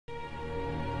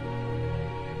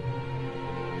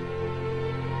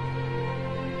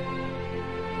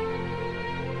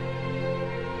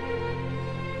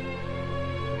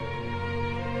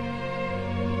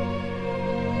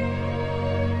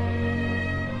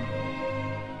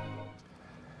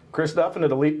Chris Duffin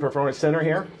at Elite Performance Center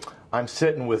here. I'm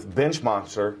sitting with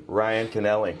BenchMonster, Ryan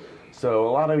Kennelly. So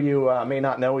a lot of you may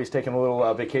not know he's taking a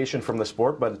little vacation from the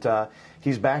sport, but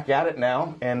he's back at it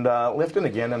now and lifting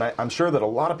again. And I'm sure that a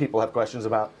lot of people have questions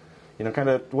about, you know, kind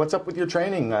of what's up with your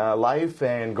training life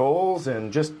and goals,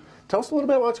 and just tell us a little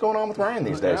bit what's going on with Ryan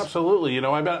these days. Absolutely. You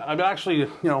know, I've been actually, you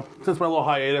know, since my little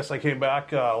hiatus, I came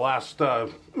back last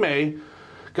May,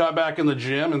 got back in the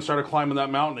gym and started climbing that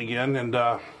mountain again,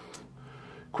 and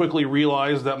quickly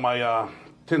realized that my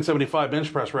 1075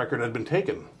 bench press record had been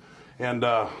taken, and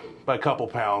by a couple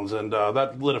pounds, and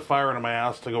that lit a fire into my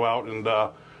ass to go out and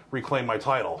reclaim my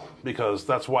title, because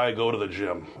that's why I go to the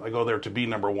gym. I go there to be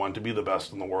number one, to be the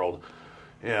best in the world,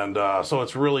 and so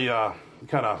it's really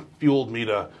kind of fueled me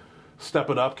to step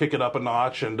it up, kick it up a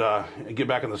notch, and get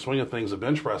back in the swing of things of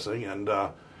bench pressing,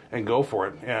 and go for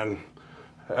it. And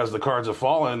as the cards have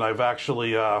fallen, I've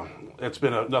actually it's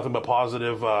been nothing but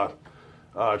positive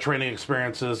training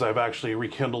experiences. I've actually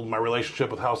rekindled my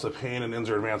relationship with House of Pain and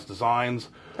Inzer Advanced Designs.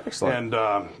 Excellent.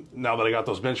 And now that I got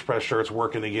those bench press shirts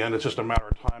working again, it's just a matter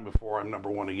of time before I'm number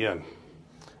one again.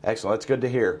 Excellent. That's good to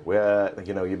hear.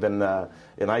 You know, you've been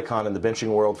an icon in the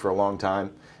benching world for a long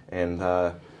time, and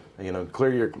you know,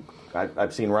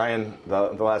 I've seen Ryan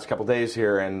the last couple days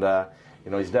here, and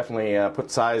you know, he's definitely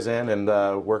put size in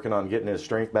and working on getting his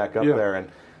strength back up there.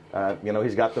 And you know,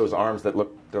 he's got those arms that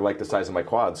they're like the size of my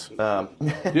quads.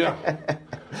 Yeah.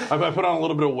 I put on a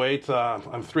little bit of weight.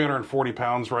 I'm 340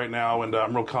 pounds right now, and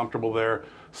I'm real comfortable there.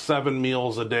 7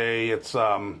 meals a day.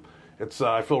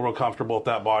 I feel real comfortable at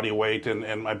that body weight,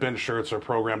 and my bench shirts are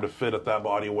programmed to fit at that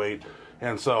body weight.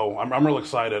 And so I'm real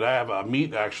excited. I have a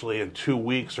meet actually in 2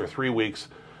 weeks or 3 weeks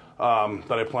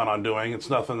that I plan on doing. It's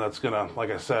nothing that's going to,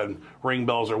 like I said, ring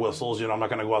bells or whistles. You know, I'm not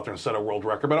going to go out there and set a world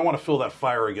record, but I want to feel that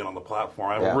fire again on the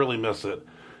platform. I really miss it.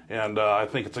 And I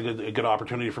think it's a good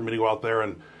opportunity for me to go out there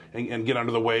and get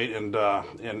under the weight and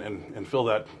feel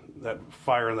that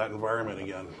fire in that environment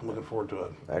again. I'm looking forward to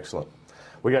it. Excellent.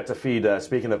 We got to feed,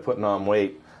 speaking of putting on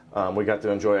weight, we got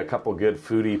to enjoy a couple good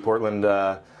foodie Portland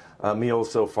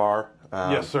meals so far.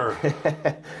 Yes, sir.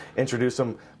 Introduce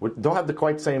them. We don't have the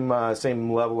quite same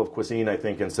level of cuisine, I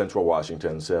think, in Central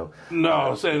Washington. So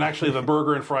no, and actually the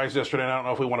burger and fries yesterday, I don't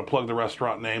know if we want to plug the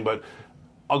restaurant name, but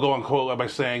I'll go on quote by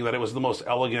saying that it was the most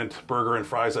elegant burger and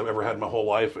fries I've ever had in my whole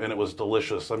life, and it was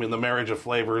delicious. I mean, the marriage of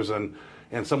flavors and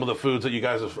some of the foods that you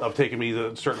guys have taken me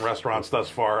to certain restaurants thus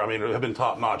far, I mean, have been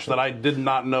top notch, that I did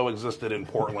not know existed in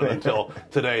Portland until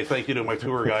today. Thank you to my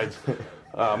tour guides,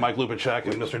 Mike Lupacek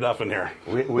and Mr. Duffin here.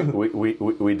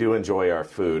 We do enjoy our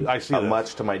food. I see that.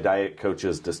 Much to my diet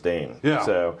coach's disdain. Yeah.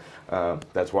 So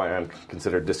that's why I'm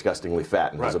considered disgustingly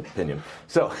fat in his opinion.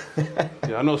 So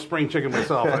yeah, I'm no spring chicken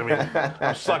myself. I mean,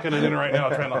 I'm sucking it in right now,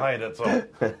 trying to hide it.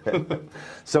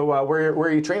 So where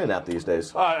are you training at these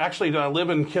days? Actually, I live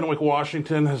in Kennewick, Washington.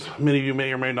 As many of you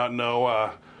may or may not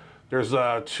know, there's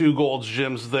 2 Gold's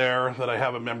gyms there that I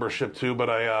have a membership to, but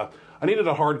I needed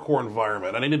a hardcore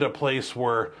environment. I needed a place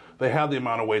where they had the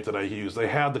amount of weight that I use. They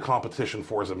had the competition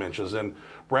for, as I mentioned. And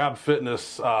Brab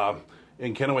Fitness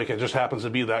in Kennewick, it just happens to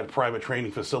be that private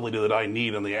training facility that I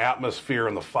need, and the atmosphere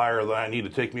and the fire that I need to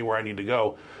take me where I need to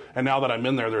go. And now that I'm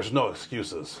in there, there's no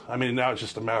excuses. I mean, now it's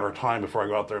just a matter of time before I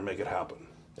go out there and make it happen.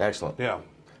 Excellent. Yeah.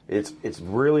 It's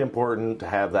really important to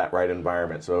have that right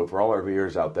environment. So for all our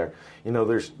viewers out there, you know,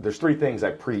 there's 3 things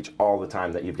I preach all the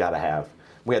time that you've got to have.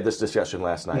 We had this discussion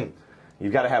last night.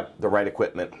 You've got to have the right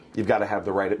equipment, you've got to have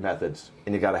the right methods,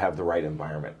 and you've got to have the right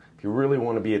environment. If you really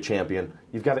want to be a champion,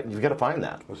 you've got to find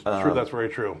that. That's true. That's very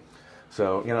true.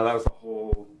 So, you know, that was the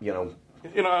whole, I don't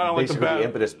like basically the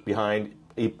impetus behind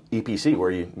EPC where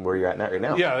you're at right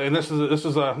now. Yeah, and this is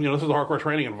a hardcore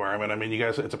training environment. I mean, you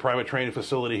guys, it's a private training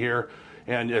facility here,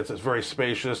 and it's very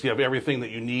spacious. You have everything that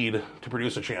you need to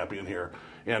produce a champion here.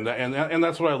 And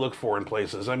that's what I look for in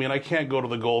places. I mean, I can't go to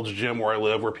the Gold's Gym where I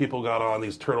live, where people got on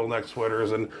these turtleneck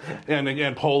sweaters and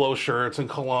polo shirts and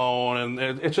cologne,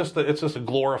 and it's just a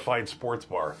glorified sports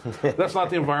bar. That's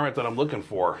not the environment that I'm looking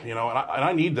for, you know. And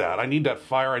I need that. I need that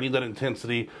fire. I need that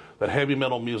intensity, that heavy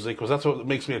metal music, because that's what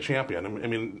makes me a champion. I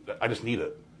mean, I just need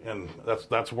it, and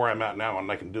that's where I'm at now,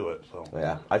 and I can do it. So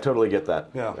yeah, I totally get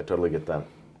that. Yeah, I totally get that.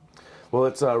 Well,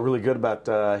 it's really good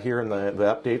about hearing the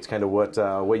updates, kind of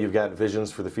what you've got visions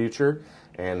for the future,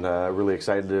 and really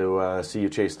excited to see you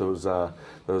chase those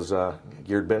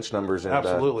geared bench numbers. And,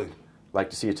 absolutely. Like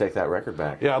to see you take that record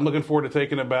back. Yeah, I'm looking forward to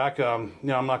taking it back. I'm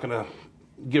not going to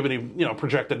give any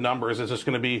projected numbers. It's just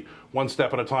going to be one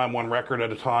step at a time, one record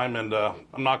at a time, and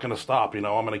I'm not going to stop. I'm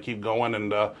going to keep going,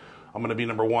 and I'm going to be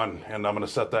number one, and I'm going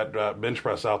to set that bench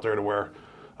press out there to where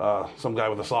some guy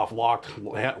with a soft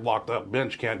locked up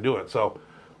bench can't do it. So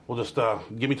we'll just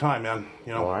give me time, man.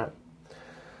 You know. All right.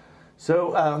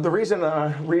 So the reason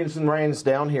Ryan's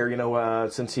down here, you know,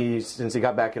 since he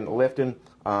got back into lifting,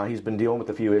 he's been dealing with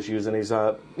a few issues, and he's,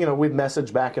 you know, we've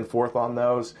messaged back and forth on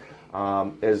those.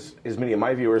 As many of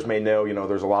my viewers may know, you know,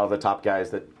 there's a lot of the top guys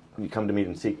that you come to me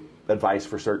and seek advice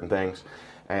for certain things,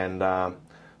 and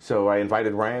so I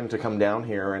invited Ryan to come down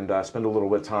here and spend a little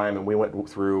bit of time, and we went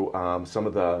through some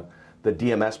of the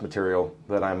DMS material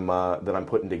that I'm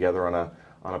putting together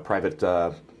on a private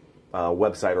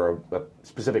website, or a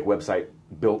specific website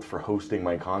built for hosting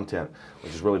my content,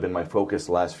 which has really been my focus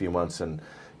the last few months, and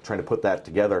trying to put that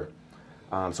together.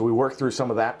 So we worked through some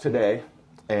of that today,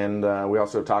 and we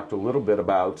also talked a little bit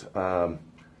about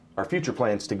our future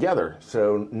plans together.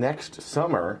 So next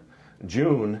summer,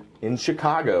 June, in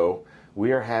Chicago,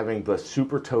 we are having the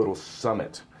Super Total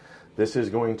Summit. This is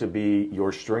going to be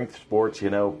your strength sports, you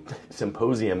know,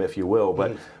 symposium, if you will,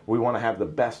 but we want to have the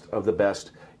best of the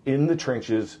best in the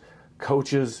trenches,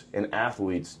 coaches and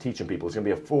athletes teaching people. It's going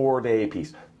to be a 4-day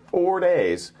piece. 4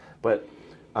 days, but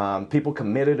people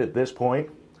committed at this point.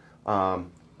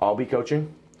 I'll be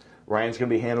coaching. Ryan's going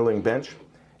to be handling bench.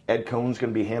 Ed Cohn's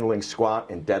going to be handling squat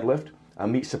and deadlift.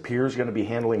 Amit Sapir's going to be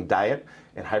handling diet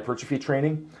and hypertrophy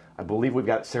training. I believe we've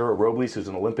got Sarah Robles, who's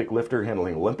an Olympic lifter,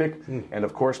 handling Olympic. And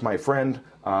of course, my friend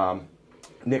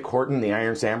Nick Horton, the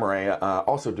Iron Samurai,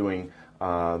 also doing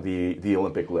the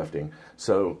Olympic lifting.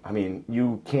 So, I mean,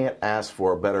 you can't ask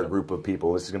for a better group of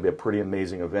people. This is going to be a pretty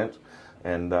amazing event,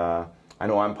 and I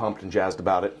know I'm pumped and jazzed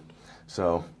about it.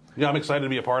 So, yeah, I'm excited to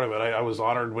be a part of it. I was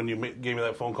honored when you gave me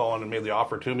that phone call and made the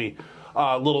offer to me.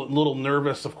 A little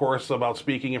nervous, of course, about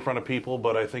speaking in front of people,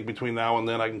 but I think between now and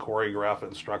then I can choreograph it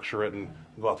and structure it and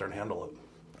go out there and handle it.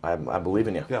 I believe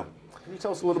in you. Yeah. Can you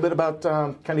tell us a little bit about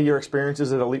kind of your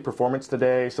experiences at Elite Performance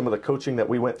today, some of the coaching that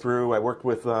we went through? I worked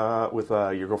with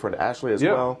your girlfriend Ashley as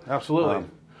well. Yeah, absolutely.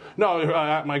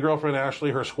 No, my girlfriend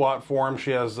Ashley, her squat form,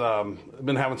 she has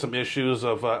been having some issues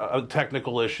of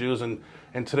technical issues, and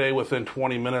today within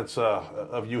 20 minutes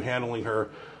of you handling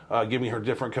her, giving her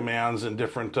different commands and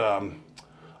different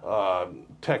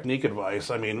technique advice,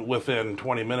 I mean, within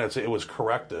 20 minutes it was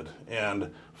corrected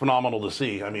and phenomenal to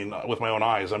see. I mean, with my own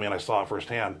eyes, I mean, I saw it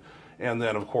firsthand. And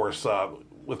then, of course,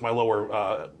 with my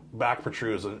lower back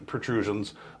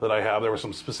protrusions that I have, there were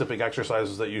some specific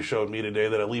exercises that you showed me today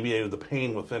that alleviated the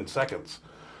pain within seconds.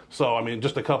 So, I mean,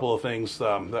 just a couple of things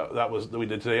that we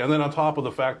did today. And then on top of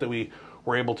the fact that we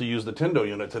were able to use the Tendo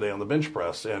unit today on the bench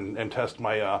press and test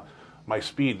my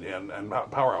speed and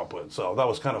power output. So that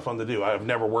was kind of fun to do. I've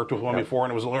never worked with one before,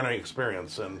 and it was a learning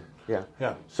experience. And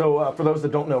yeah. So for those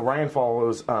that don't know, Ryan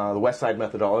follows the West Side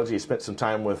methodology. He spent some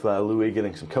time with Louis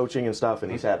getting some coaching and stuff,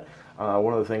 and he's had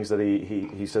one of the things that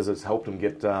he says has helped him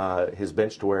get his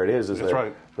bench to where it is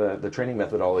the training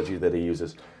methodology that he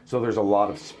uses. So there's a lot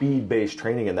of speed-based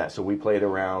training in that. So we played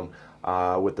around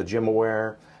with the Gym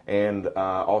Aware and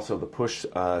also the push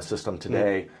system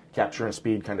today, capturing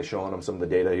speed, kind of showing him some of the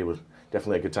data. He was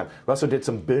definitely a good time. We also did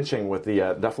some benching with the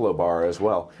Duffalo bar as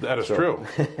well. That is true.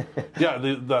 Yeah,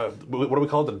 what do we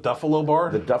call it? The Duffalo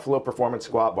bar? The Duffalo Performance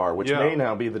Squat Bar, which may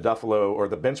now be the Duffalo or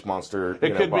the BenchMonster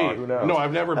It could bar. be. Who knows? No,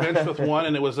 I've never benched with one,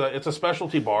 and it's a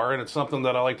specialty bar, and it's something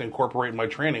that I like to incorporate in my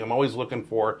training. I'm always looking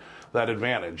for that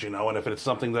advantage, and if it's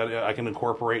something that I can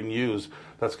incorporate and use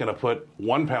that's going to put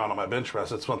 1 pound on my bench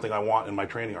press, it's something I want in my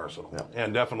training arsenal. Yeah.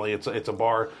 And definitely, it's a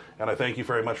bar, and I thank you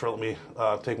very much for letting me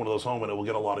take one of those home, and it will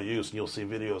get a lot of use, and you'll see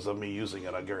videos of me using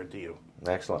it, I guarantee you.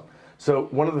 Excellent. So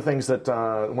one of the things that,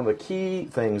 one of the key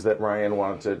things that Ryan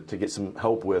wanted to get some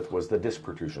help with was the disc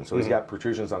protrusion. So he's got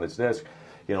protrusions on his disc.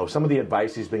 Some of the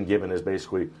advice he's been given is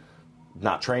basically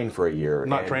not train for a year.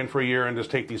 Train for a year and just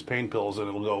take these pain pills and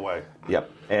it'll go away. Yep.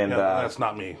 And that's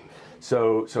not me.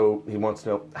 So he wants to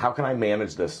know, how can I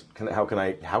manage this? How can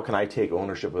I take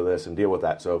ownership of this and deal with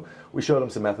that? So we showed him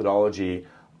some methodology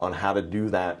on how to do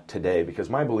that today, because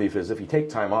my belief is if you take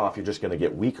time off, you're just going to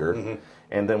get weaker.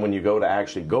 And then when you go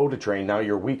to train, now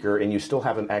you're weaker and you still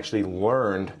haven't actually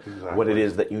learned what it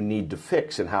is that you need to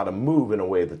fix and how to move in a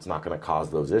way that's not going to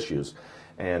cause those issues.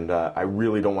 And I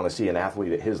really don't want to see an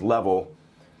athlete at his level,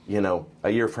 a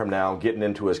year from now getting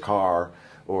into his car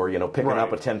or, picking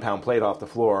up a 10-pound plate off the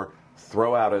floor,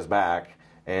 throw out his back,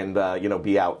 and,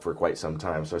 be out for quite some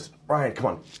time. So I said,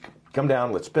 Ryan, come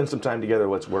down, let's spend some time together,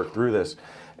 let's work through this.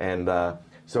 And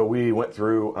so we went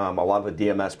through a lot of the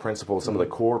DMS principles, some of the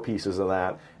core pieces of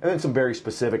that, and then some very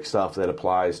specific stuff that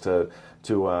applies to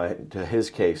his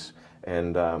case.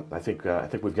 And I think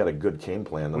we've got a good game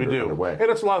plan underway. And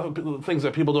it's a lot of things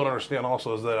that people don't understand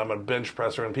also is that I'm a bench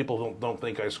presser, and people don't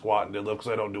think I squat and deadlift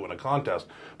because I don't do it in a contest.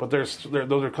 But those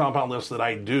are compound lifts that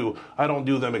I do. I don't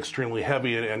do them extremely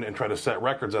heavy and try to set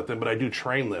records at them, but I do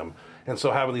train them. And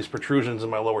so having these protrusions in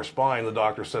my lower spine, the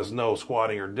doctor says no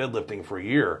squatting or deadlifting for a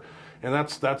year. And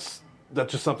that's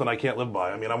just something I can't live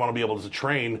by. I mean, I want to be able to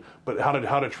train, but how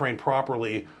to train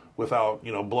properly without,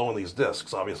 blowing these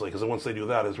discs, obviously, because once they do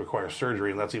that, it requires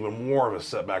surgery, and that's even more of a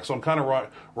setback. So I'm kind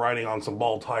of riding on some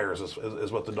bald tires,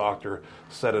 is what the doctor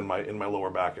said in my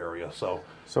lower back area. So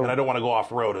and I don't want to go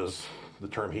off road, is the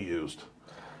term he used.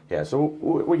 Yeah. So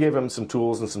we gave him some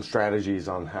tools and some strategies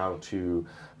on how to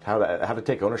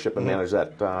take ownership and manage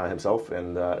that himself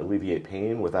and alleviate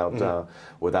pain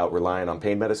without relying on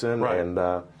pain medicine. Right.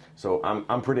 And so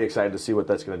I'm pretty excited to see what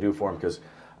that's going to do for him because.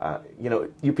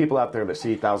 You people out there that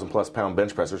see 1,000+ pound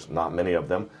bench pressers, not many of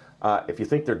them. If you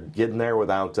think they're getting there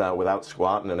without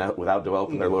squatting and without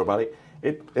developing their lower body,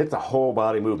 it's a whole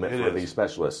body movement for these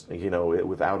specialists.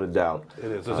 Without a doubt. It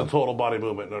is. It's a total body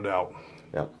movement, no doubt.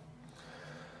 Yeah.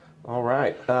 All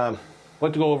right. I'd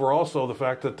like to go over also the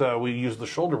fact that we used the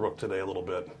shoulder hook today a little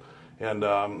bit, and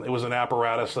it was an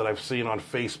apparatus that I've seen on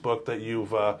Facebook that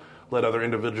you've let other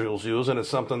individuals use, and it's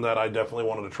something that I definitely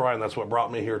wanted to try, and that's what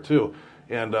brought me here too.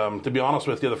 And to be honest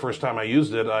with you, the first time I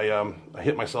used it, I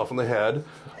hit myself in the head.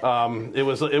 It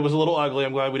was a little ugly.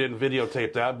 I'm glad we didn't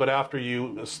videotape that. But after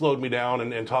you slowed me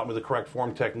down and taught me the correct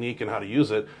form technique and how to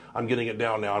use it, I'm getting it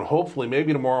down now. And hopefully,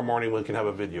 maybe tomorrow morning we can have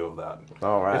a video of that.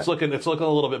 All right. It's looking a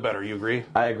little bit better. You agree?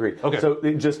 I agree. Okay. So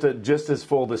just as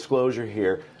full disclosure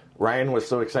here. Ryan was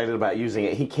so excited about using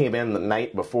it. He came in the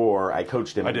night before I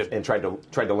coached him and tried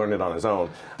to learn it on his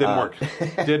own. Didn't work.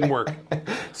 Didn't work.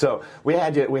 So we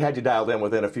had you dialed in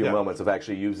within a few moments of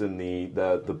actually using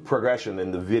the progression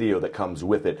and the video that comes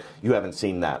with it. You haven't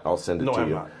seen that. I'll send it to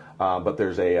you. Not. But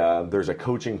there's a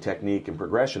coaching technique and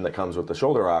progression that comes with the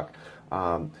shoulder rock.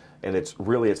 And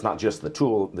it's not just the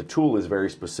tool. The tool is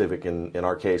very specific in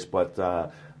our case, but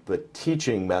the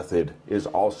teaching method is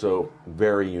also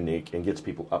very unique and gets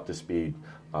people up to speed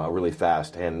really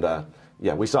fast. And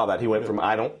we saw that. He went from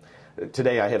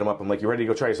today I hit him up. I'm like, you ready to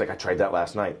go try? He's like, I tried that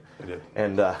last night. I did.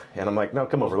 And I'm like, no,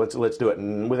 come over. Let's do it.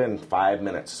 And within 5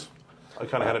 minutes, I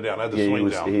kind of had it down. I had the swing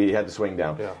down. He had the swing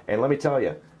down. Yeah. And let me tell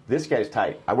you, this guy's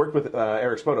tight. I worked with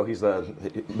Eric Spoto. He's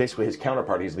basically his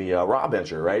counterpart. He's the raw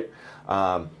bencher, right?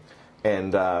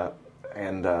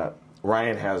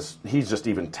 Ryan he's just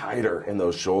even tighter in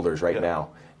those shoulders right now.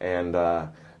 And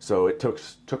so it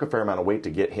took a fair amount of weight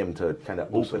to get him to kind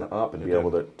of open up and be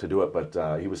able to do it.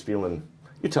 But he was feeling,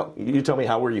 you tell me,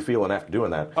 how were you feeling after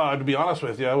doing that? To be honest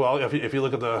with you, well, if you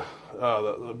look at the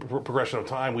progression of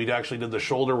time, we actually did the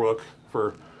shoulder hook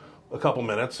for a couple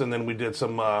minutes, and then we did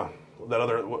some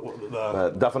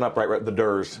Duffin upright, the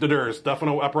DERS. The DERS, Duffin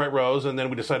upright rows, and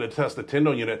then we decided to test the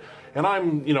tendo unit. And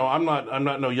I'm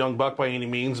not no young buck by any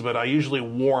means, but I usually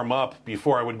warm up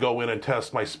before I would go in and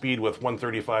test my speed with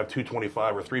 135,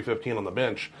 225, or 315 on the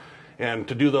bench. And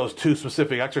to do those two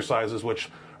specific exercises, which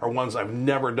are ones I've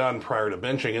never done prior to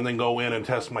benching, and then go in and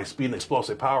test my speed and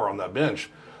explosive power on that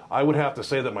bench, I would have to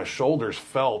say that my shoulders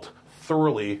felt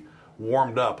thoroughly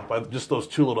warmed up by just those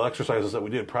two little exercises that we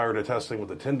did prior to testing with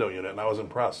the tendo unit, and I was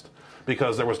impressed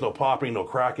because there was no popping, no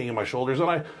cracking in my shoulders.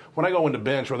 And when I go into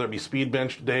bench, whether it be speed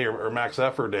bench day or max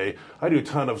effort day, I do a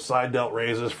ton of side delt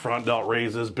raises, front delt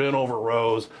raises, bent over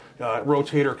rows,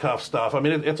 rotator cuff stuff. I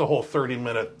mean, it's a whole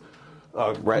 30-minute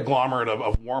conglomerate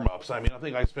of warm-ups. I mean, I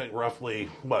think I spent roughly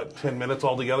 10 minutes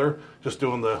altogether just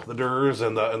doing the DERS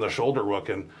and the shoulder hook,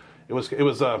 and it was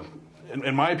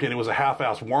in my opinion, it was a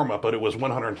half-assed warm-up, but it was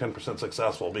 110%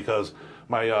 successful because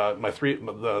for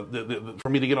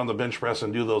me to get on the bench press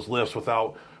and do those lifts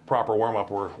without proper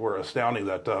warm-up were astounding.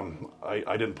 That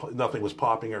nothing was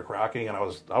popping or cracking, and I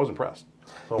was impressed.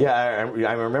 So, yeah,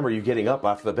 I remember you getting up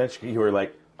off the bench. You were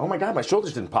like, "Oh my God, my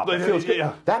shoulders didn't pop. That feels good.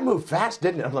 Yeah. That moved fast,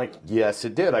 didn't it?" I'm like, "Yes,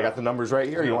 it did. I got the numbers right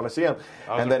here. You want to see them?"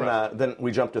 And then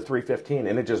we jumped to 315,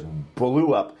 and it just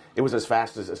blew up. It was as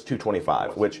fast as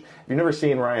 225, which if you've never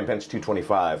seen Ryan bench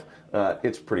 225,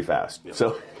 it's pretty fast. Yeah.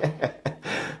 So,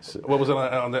 what was it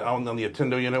on the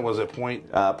tendo unit? Was it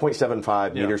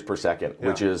 0.75 meters per second,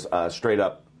 which is straight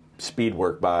up speed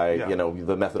work by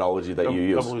the methodology that you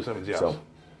use. Yes.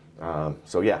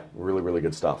 So yeah, really, really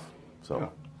good stuff. So. Yeah.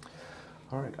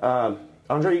 All right.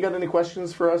 Andre, you got any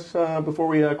questions for us before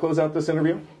we close out this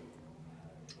interview?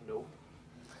 No.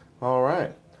 All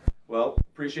right. Well,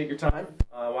 appreciate your time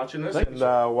watching this. Thank you,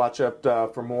 watch up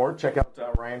for more. Check out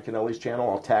Ryan Kennelly's channel.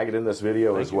 I'll tag it in this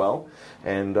video as well.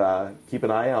 And keep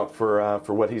an eye out for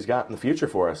what he's got in the future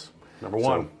for us. Number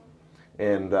one.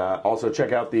 And also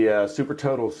check out the Super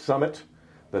Total Summit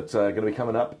that's going to be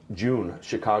coming up June,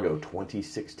 Chicago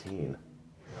 2016.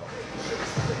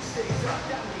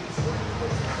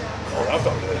 Oh, that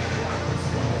felt good.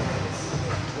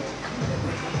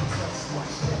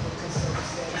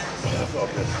 That felt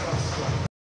good.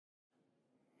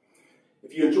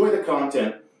 If you enjoy the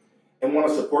content and want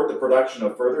to support the production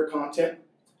of further content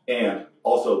and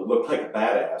also look like a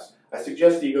badass, I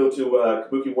suggest you go to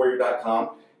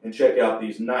kabukiwarrior.com and check out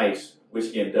these nice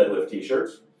Whiskey and Deadlift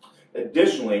t-shirts.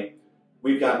 Additionally,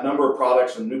 we've got a number of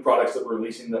products and new products that we're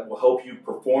releasing that will help you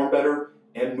perform better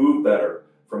and move better,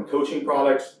 from coaching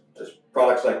products to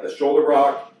products like the shoulder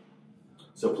rock.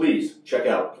 So please check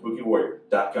out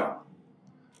kabukiwarrior.com.